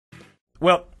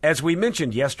Well, as we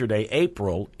mentioned yesterday,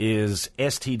 April is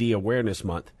STD Awareness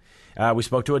Month. We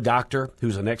spoke to a doctor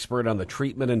who's an expert on the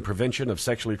treatment and prevention of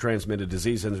sexually transmitted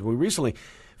disease, and we recently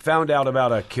found out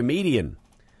about a comedian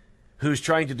who's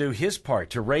trying to do his part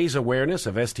to raise awareness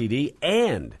of STD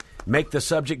and make the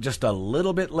subject just a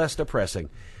little bit less depressing.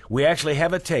 We actually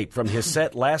have a tape from his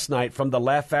set last night from the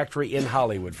Laugh Factory in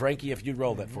Hollywood. Frankie, if you'd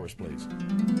roll that for us, please.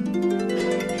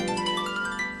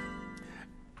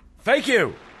 Thank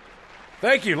you.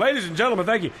 Thank you. Ladies and gentlemen,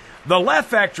 thank you. The Laugh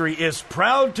Factory is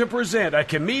proud to present a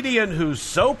comedian who's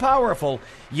so powerful,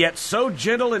 yet so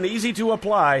gentle and easy to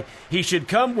apply, he should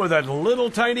come with a little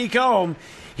tiny comb.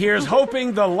 Here's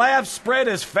hoping the laughs spread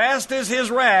as fast as his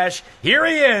rash. Here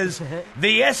he is,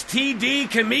 the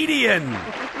STD Comedian.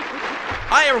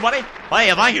 Hi, everybody.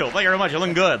 Hey, thank you. Thank you very much. You're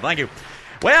looking good. Thank you.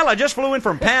 Well, I just flew in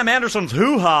from Pam Anderson's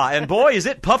hoo-ha, and boy, is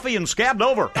it puffy and scabbed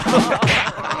over.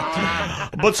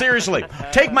 But seriously,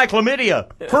 take my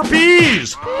chlamydia.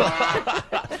 Herpes!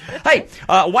 Hey,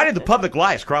 why did the public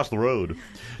lice cross the road?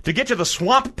 To get to the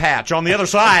swamp patch on the other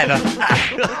side.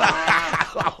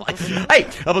 Hey,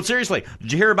 but seriously,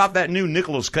 did you hear about that new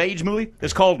Nicolas Cage movie?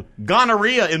 It's called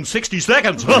Gonorrhea in 60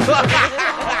 Seconds. Hey,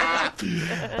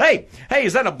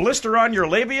 is that a blister on your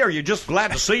labia, or are you just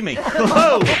glad to see me?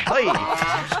 Oh, hey.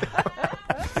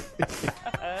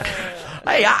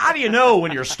 Hey, how do you know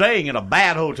when you're staying in a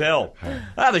bad hotel?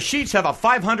 The sheets have a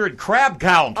 500 crab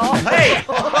count. Hey!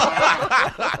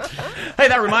 Hey,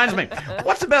 that reminds me.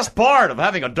 What's the best part of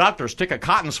having a doctor stick a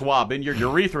cotton swab in your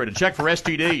urethra to check for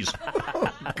STDs?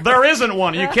 There isn't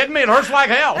one. Are you kidding me? It hurts like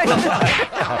hell.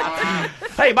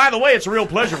 Hey, by the way, it's a real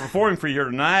pleasure performing for you here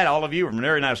tonight. All of you are a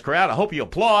very nice crowd. I hope you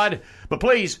applaud. But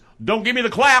please, don't give me the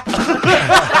clap.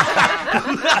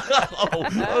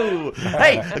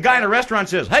 Hey, a guy in a restaurant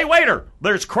says, "Hey, waiter,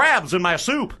 there's crabs in my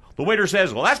soup." The waiter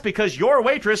says, "Well, that's because your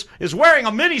waitress is wearing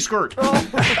a miniskirt."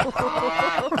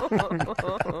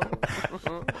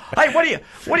 Hey, what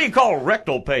do you call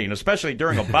rectal pain, especially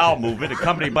during a bowel movement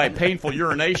accompanied by painful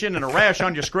urination and a rash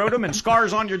on your scrotum and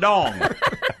scars on your dong?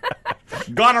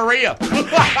 Gonorrhea.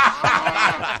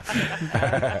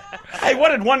 Hey, what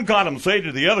did one condom say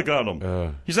to the other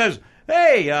condom? He says,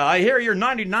 "Hey, I hear you're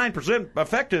 99%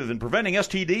 effective in preventing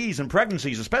STDs and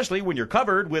pregnancies, especially when you're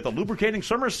covered with a lubricating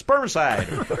spermicide."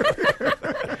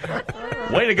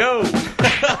 Way to go.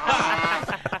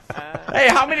 Hey,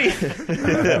 how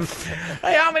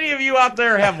many of you out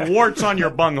there have warts on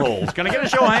your bungholes? Can I get a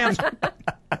show of hands?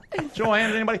 Show of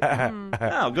hands, anybody?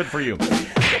 Oh, good for you.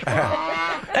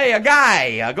 Hey, a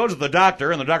guy goes to the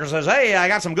doctor, and the doctor says, "Hey, I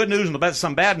got some good news and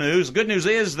some bad news. The good news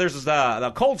is there's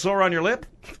the cold sore on your lip.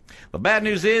 The bad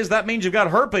news is that means you've got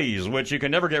herpes, which you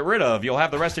can never get rid of. You'll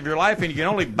have the rest of your life, and you can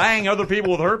only bang other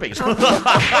people with herpes."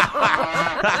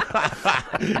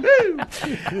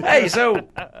 Hey, so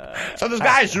this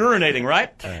guy's urinating,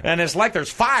 right? And it's like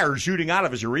there's fire shooting out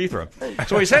of his urethra.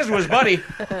 So he says to his buddy,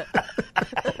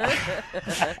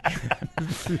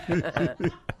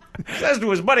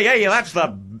 "Hey, that's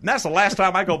the last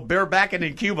time I go barebacking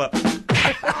in Cuba."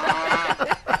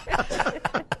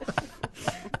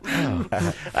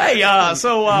 Hey,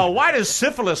 so why does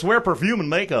syphilis wear perfume and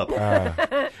makeup?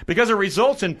 Because it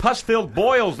results in pus-filled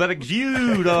boils that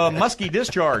exude musky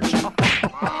discharge.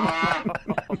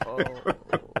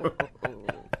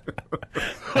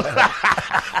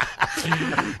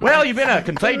 Well, you've been a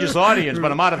contagious audience,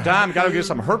 but I'm out of time. Got to get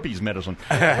some herpes medicine.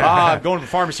 I'm going to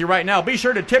the pharmacy right now. Be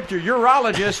sure to tip your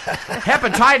urologist.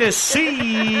 Hepatitis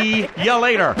C. Ya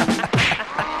later.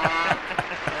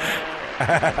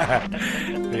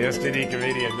 The STD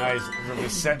Comedian, nice. From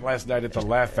his set last night at the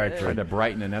Laugh Factory. Trying to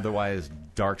brighten an otherwise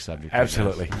dark subject.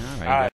 Absolutely. All right.